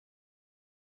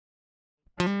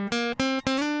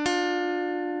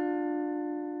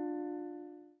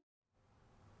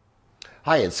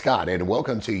Hi, it's Scott, and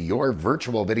welcome to your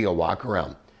virtual video walk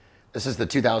around. This is the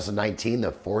 2019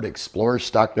 the Ford Explorer.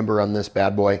 Stock number on this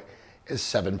bad boy is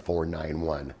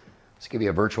 7491. Let's give you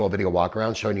a virtual video walk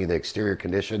around showing you the exterior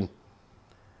condition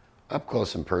up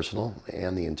close and personal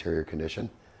and the interior condition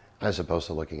as opposed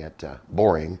to looking at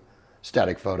boring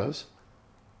static photos.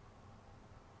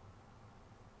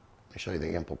 Let me show you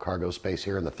the ample cargo space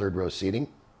here in the third row seating.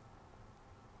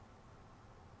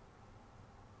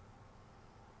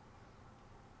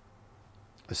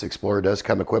 This Explorer does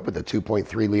come equipped with a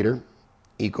 2.3 liter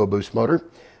EcoBoost motor,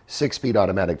 6-speed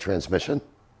automatic transmission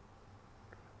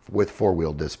with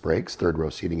 4-wheel disc brakes, third row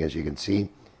seating as you can see.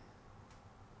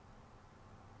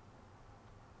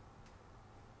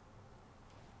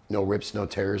 No rips, no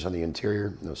tears on the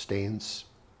interior, no stains.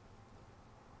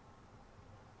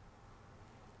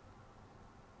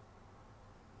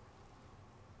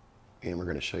 And we're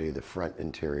going to show you the front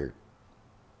interior.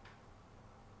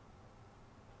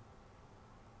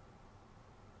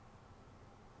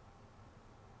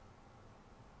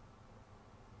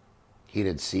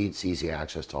 Heated seats, easy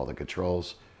access to all the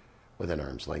controls within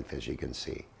arm's length, as you can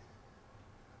see.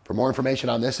 For more information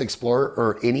on this Explorer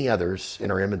or any others in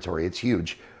our inventory, it's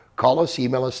huge. Call us,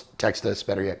 email us, text us,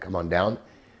 better yet, come on down.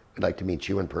 We'd like to meet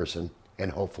you in person and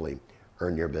hopefully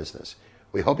earn your business.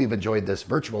 We hope you've enjoyed this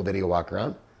virtual video walk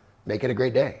around. Make it a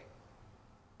great day.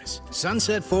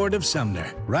 Sunset Ford of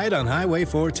Sumner, right on Highway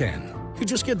 410. You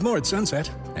just get more at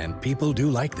Sunset, and people do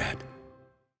like that.